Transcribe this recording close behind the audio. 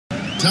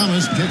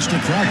Thomas kicks to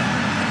Crowder.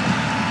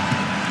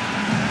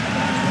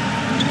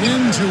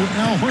 Into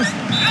Al Horford.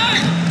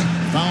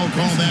 Foul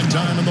call that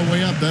time on the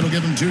way up. That'll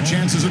give him 2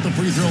 chances at the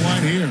free throw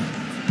line here.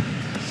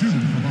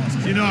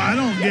 You know, I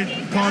don't get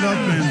caught up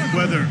in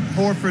whether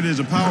Horford is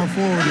a power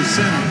forward or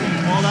center.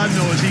 All I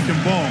know is he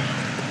can ball,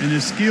 and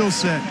his skill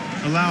set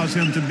allows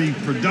him to be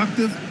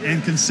productive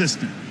and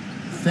consistent.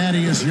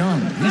 Thaddeus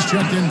Young, he's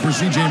checked in for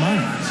C.J.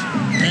 Myers.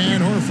 And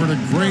Horford, a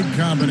great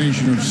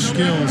combination of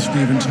skill,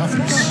 Steve, and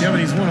toughness. Yeah,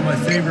 but he's one of my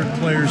favorite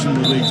players in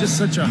the league.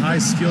 Just such a high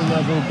skill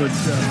level, but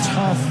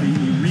tough. He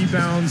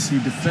rebounds,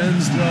 he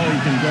defends well. He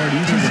can guard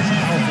either the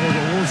power forward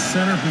or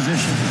center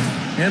position.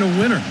 And a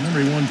winner. Remember,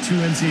 he won 2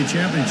 NCAA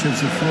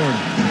championships at Florida.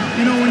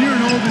 You know, when you're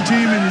an older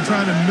team and you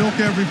try to milk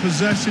every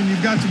possession,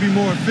 you've got to be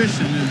more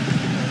efficient. And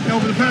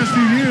over the past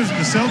few years,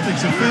 the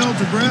Celtics have failed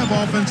to grab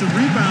offensive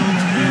rebounds,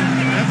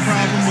 and that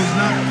problem was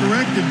not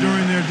corrected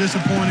during their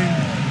disappointing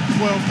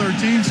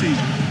 12-13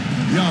 season.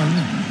 Young,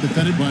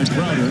 defended by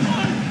Crowder.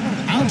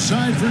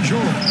 Outside for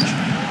George.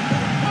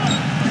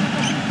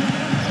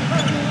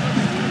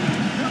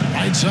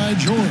 Right side,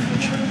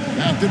 George.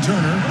 Back to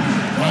Turner.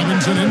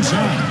 Robinson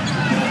inside.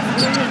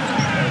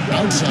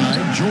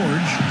 Outside,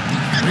 George.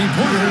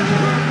 Three-pointer.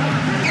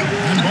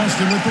 And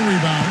Boston with the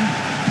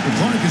rebound. But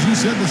Clark, as you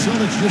said, the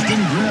Celtics just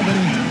didn't grab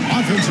any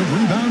offensive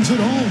rebounds at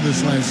all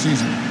this last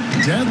season.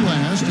 Dead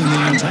last in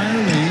the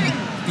entire league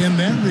in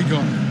that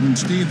regard. And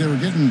Steve, they were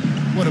getting,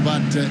 what,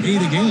 about 8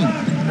 a game?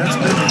 That's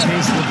been the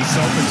case with the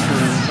Celtics for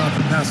about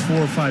the past 4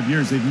 or 5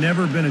 years. They've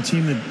never been a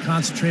team that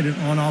concentrated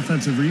on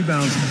offensive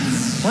rebounds,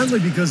 partly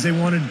because they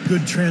wanted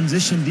good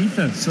transition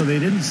defense, so they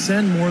didn't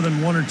send more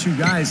than 1 or 2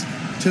 guys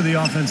to the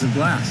offensive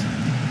glass.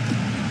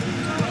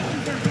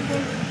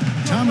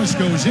 Thomas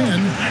goes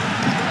in.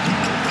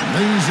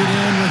 Lays it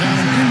in without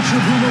an inch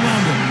of room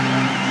around him.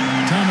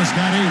 Thomas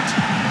got 8.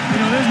 You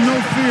know, there's no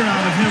fear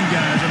out of him,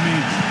 guys. I mean,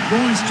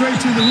 going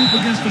straight to the hoop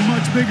against a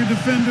much bigger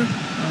defender,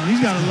 he's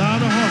got a lot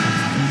of heart.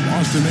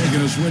 Boston making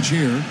a switch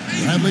here.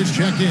 Bradley's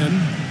check in.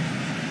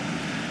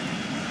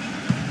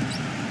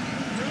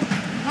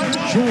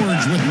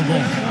 George with the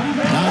ball.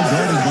 Now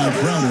guarded by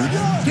Crowder.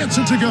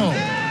 Gets it to go.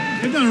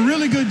 They've done a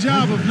really good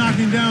job of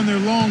knocking down their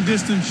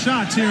long-distance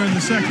shots here in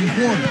the second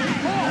quarter.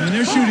 And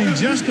they're shooting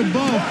just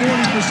above 40%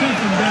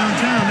 from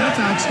downtown. That's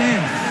outstanding.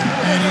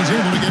 And he's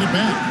able to get it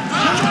back.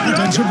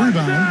 Defensive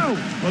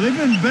rebound. Well, they've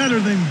been better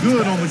than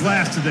good on the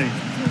glass today.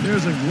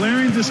 There's a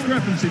glaring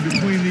discrepancy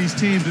between these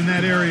teams in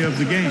that area of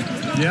the game.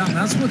 Yeah,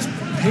 that's what's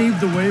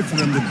paved the way for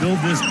them to build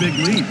this big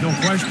lead, no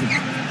question.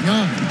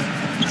 Young.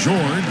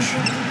 George.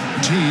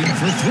 Teague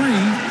for 3.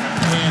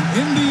 And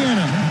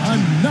Indiana,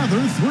 another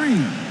 3.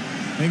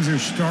 Things are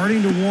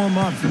starting to warm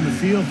up from the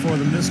field for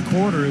them this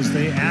quarter as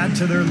they add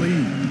to their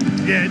lead.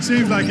 Yeah, it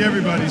seems like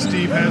everybody,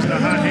 Steve, has the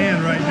hot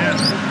hand right now.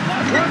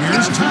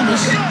 Here's Thomas.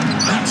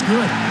 That's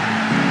good.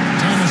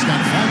 Thomas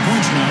got 5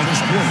 points now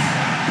this quarter.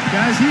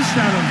 Guys, he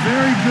shot a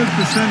very good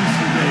percentage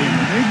today.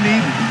 They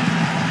need it.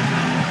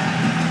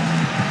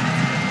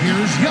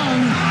 Here's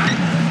Young.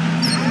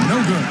 No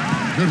good.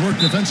 Good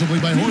work defensively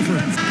by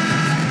Horford.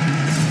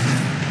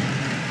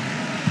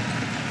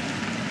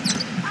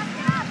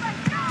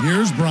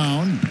 Here's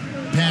Brown.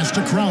 Pass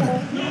to Crowder.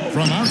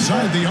 From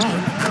outside the arc.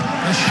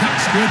 The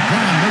shot's good.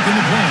 Brown making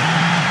the play.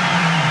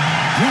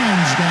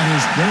 Brown's got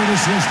his 3rd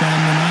assist on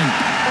the night.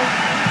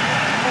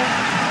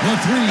 The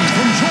 3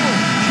 from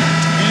George.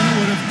 And it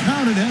would have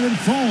counted had it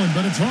fallen,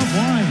 but it's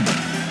offline.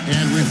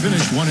 And we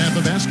finished one half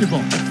of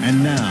basketball.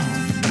 And now,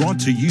 brought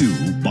to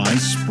you by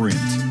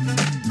Sprint.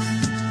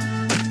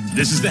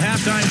 This is the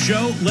halftime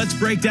show. Let's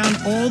break down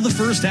all the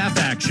first half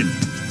action.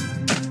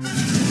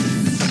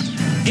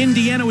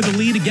 Indiana with the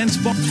lead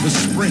against Boston. The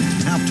Sprint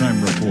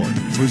Halftime Report,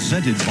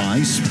 presented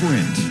by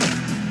Sprint.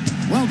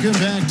 Welcome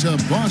back to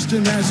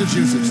Boston,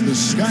 Massachusetts. The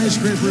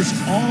skyscrapers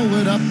all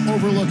lit up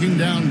overlooking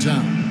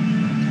downtown.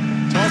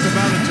 Talk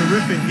about a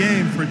terrific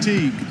game for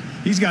Teague.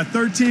 He's got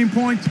 13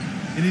 points,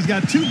 and he's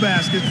got 2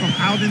 baskets from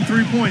out in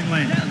three-point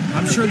land.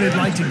 I'm sure they'd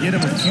like to get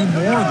him a few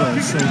more, though,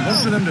 so look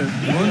for them to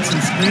run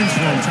some screens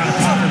for him, try to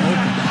pop him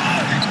open.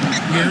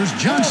 Here's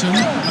Johnson,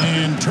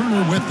 and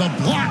Turner with the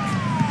block.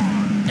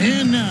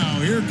 And now,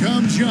 here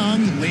comes Young,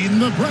 leading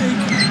the break.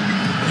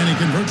 And he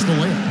converts the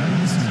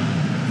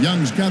layup.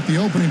 Young's got the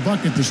opening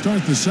bucket to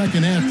start the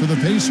second half for the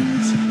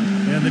Pacers.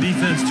 And the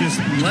defense just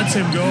lets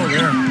him go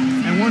there.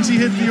 And once he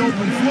hit the open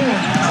floor,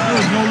 there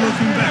was no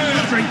looking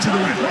back. Straight to the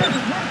rack.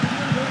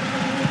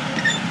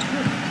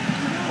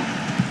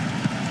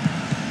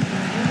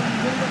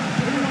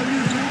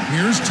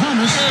 Here's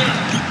Thomas.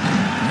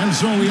 And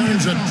so he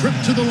earns a trip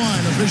to the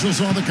line. Officials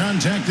saw the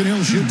contact, and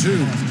he'll shoot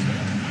 2.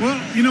 Well,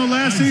 you know,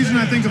 last season,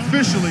 I think,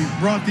 officially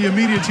brought the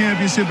immediate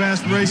championship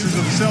aspirations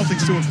of the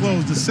Celtics to a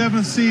close. The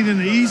 7th seed in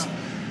the East,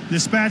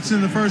 dispatched in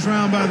the first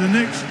round by the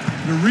Knicks,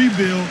 the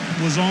rebuild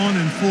was on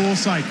in full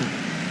cycle.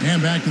 And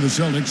back to the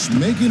Celtics,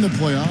 making the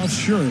playoffs,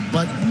 sure,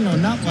 but,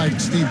 not like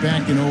Steve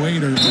back in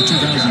 08 or 2010.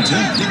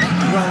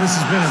 Well, this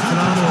has been a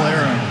phenomenal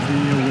era,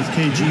 with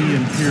KG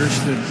and Pierce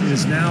that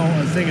is now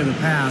a thing of the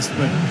past.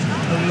 But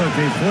look,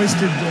 they've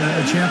hoisted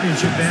a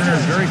championship banner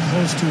very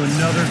close to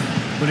another,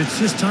 but it's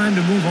just time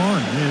to move on.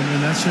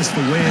 And that's just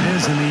the way it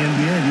is in the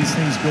NBA. These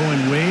things go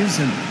in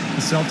waves, and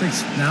the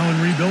Celtics now in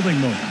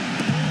rebuilding mode.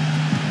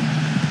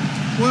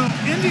 Well,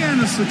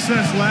 Indiana's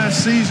success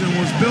last season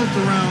was built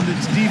around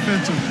its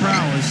defensive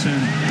prowess,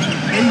 and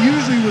they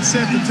usually would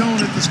set the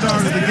tone at the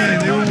start of the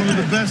game. They were one of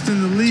the best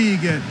in the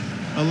league at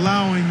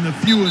allowing the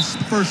fewest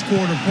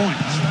first-quarter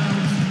points.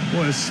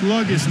 Boy, a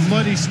sluggish,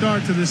 muddy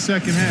start to the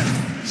second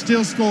half.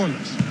 Still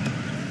scoreless.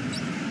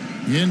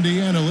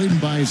 Indiana leading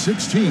by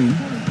 16.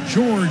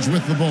 George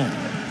with the ball,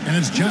 and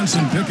it's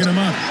Johnson picking him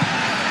up.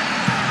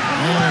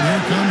 Oh, and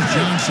here comes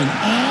Johnson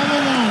all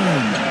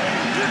alone.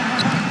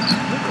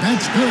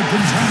 That's good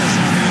from Thomas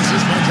on the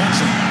assist by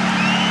Johnson.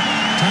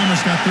 Thomas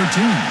got 13.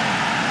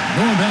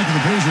 Going back to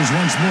the Pacers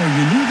once more,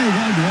 you knew they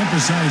wanted to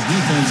emphasize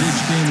defense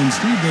each game, and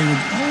Steve, they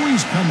would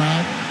always come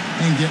out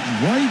and get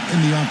right in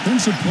the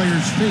offensive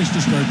player's face to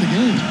start the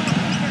game.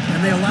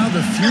 And they allowed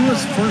the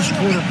fewest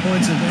first-quarter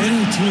points of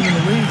any team in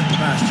the league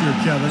last year,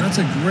 Kevin. That's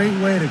a great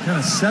way to kind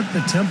of set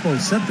the tempo,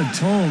 set the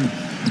tone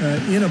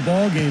in a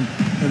ball game,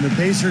 and the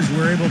Pacers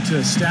were able to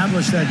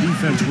establish that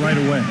defense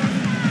right away.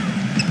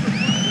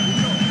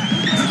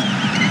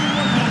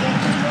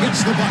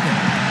 Gets the bucket.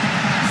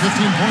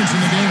 15 points in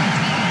the game.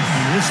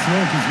 And his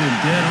stroke has been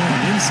dead on.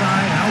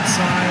 Inside,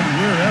 outside,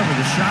 wherever.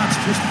 The shot's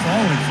just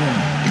falling for him.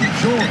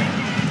 Sure.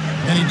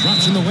 And he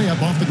drops in the way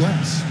up off the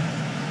glass.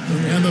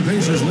 And the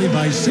Pacers lead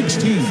by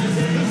 16.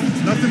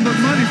 Nothing but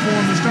money for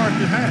them to start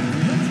the half.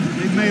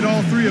 They've made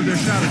all three of their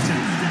shot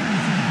attempts.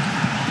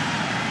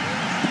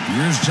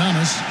 Here's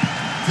Thomas.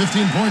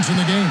 15 points in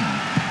the game.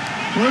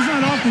 Well, it's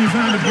not often you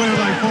find a player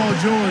like Paul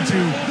George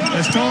who,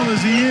 as tall as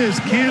he is,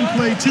 can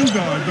play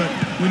two-guard. But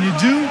when you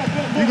do,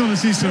 you're going to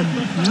see some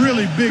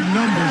really big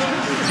numbers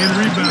in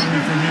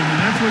rebounding from him. And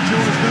that's what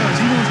George does.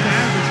 He wants to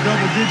average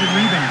double-digit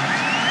rebounds.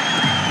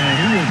 And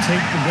he will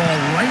take the ball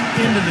right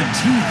into the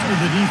teeth of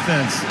the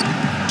defense.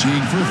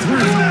 Teague for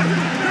three.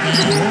 And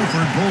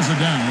Horford pulls it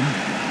down.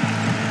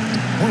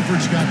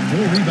 Horford's got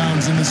 4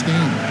 rebounds in this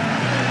game.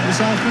 This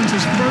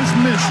offense's first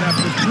miss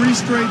after 3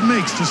 straight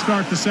makes to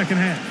start the second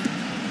half.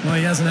 Well,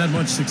 he hasn't had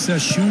much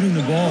success shooting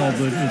the ball,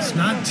 but it's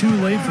not too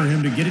late for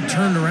him to get it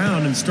turned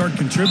around and start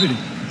contributing.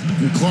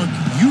 And Clark,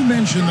 you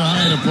mentioned the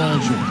height of Paul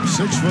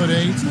George.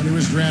 6'8" when he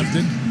was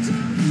drafted.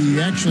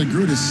 He actually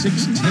grew to 6'10"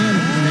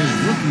 in his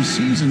rookie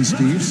season,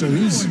 Steve. So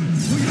he's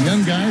a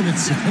young guy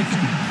that's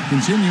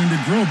continuing to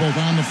grow both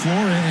on the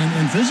floor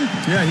and physically.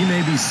 Yeah, he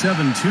may be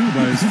 7'2"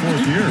 by his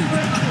 4th year.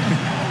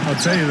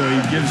 I'll tell you, though, he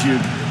gives you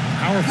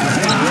powerful.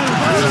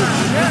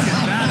 Look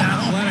at that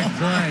athletic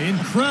play.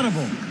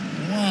 Incredible.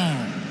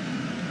 Wow.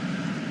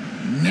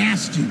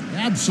 Nasty.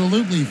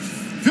 Absolutely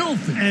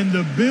filthy. And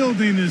the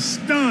building is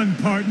stunned,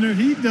 partner.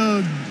 He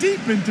dug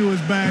deep into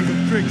his bag of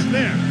tricks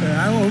there.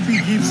 I hope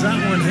he keeps that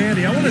one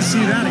handy. I want to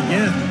see that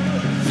again.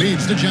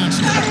 Feeds to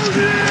Johnson. And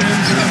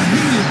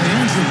immediately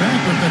answer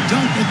back with the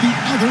dunk at the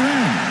other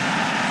end.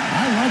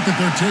 I like that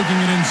they're taking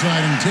it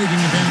inside and taking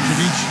advantage of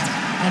each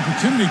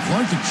opportunity,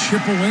 Clark, to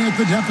chip away at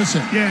the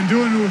deficit. Yeah, and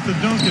doing it with the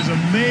dunk is a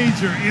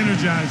major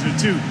energizer,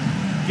 too.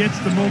 Gets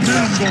the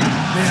momentum going.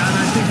 Yeah, and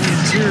I think the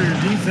interior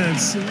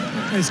defense,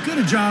 as good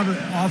a job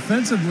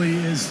offensively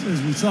as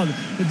we saw,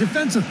 the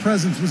defensive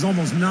presence was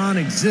almost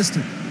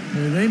non-existent.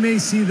 They may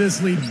see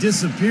this lead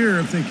disappear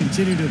if they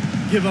continue to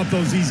give up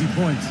those easy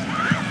points.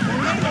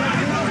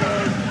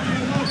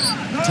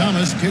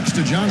 Thomas kicks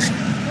to Johnson.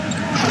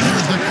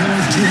 There's the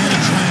killer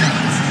two-hand slam.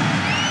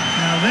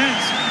 Now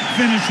that's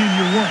finishing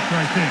your work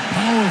right there.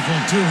 Powerful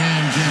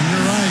two-hand, Jim.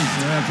 You're right.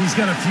 If he's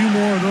got a few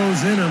more of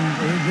those in him,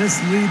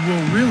 this lead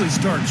will really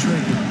start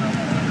shrinking.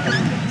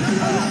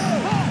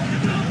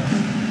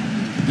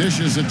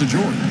 Dishes it to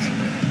George.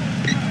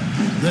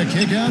 The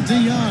kick out to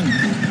Young.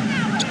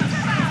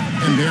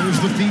 And there's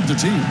the feed to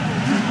Teague.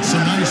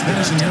 Some nice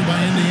passing here by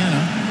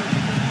Indiana.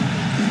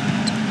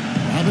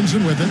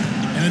 Robinson with it.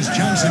 And it's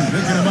Johnson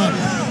picking him up.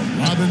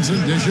 Robinson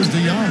dishes to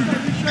Young.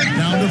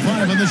 Down to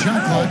 5 on the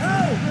shot clock.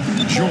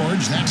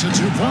 George, that's a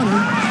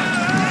 2-pointer.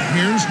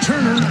 Here's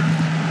Turner.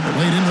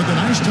 Laid in with a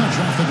nice touch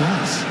off the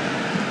glass.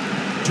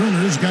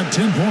 Turner's got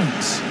 10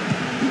 points.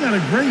 He got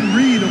a great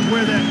read of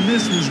where that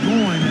miss was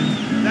going,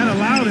 and that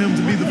allowed him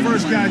to be the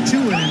first guy to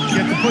it and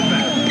get the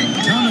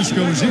putback. Thomas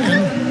goes in.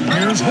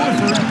 Here's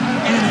Horford.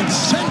 And it's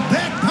sent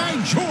back by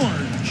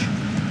George.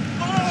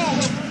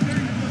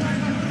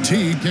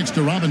 T kicks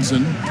to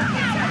Robinson.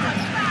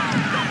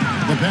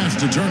 The pass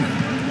to Turner.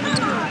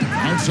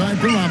 Outside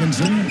for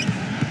Robinson.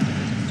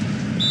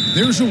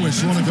 There's a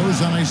whistle, and it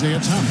goes on Isaiah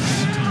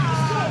Thomas.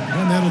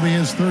 And that'll be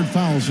his 3rd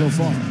foul so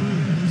far.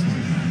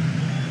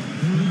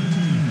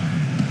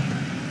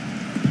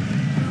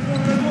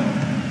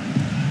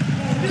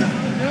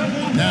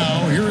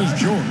 Now, here is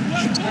George.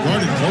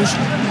 Guarded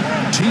closely.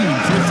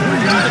 Teague for 3.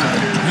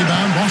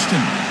 Rebound,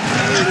 Boston.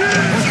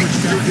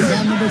 Horford's got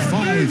rebound number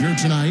 5 here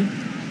tonight.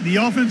 The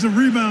offensive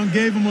rebound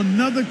gave him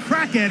another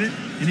crack at it,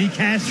 and he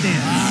cashed in.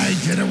 I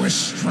did it with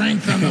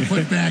strength on the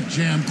putback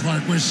jam,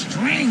 Clark, with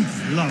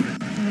strength. Love it.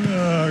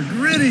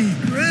 Gritty.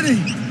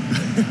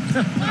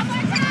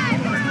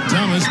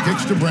 Thomas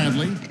kicks to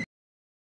Bradley.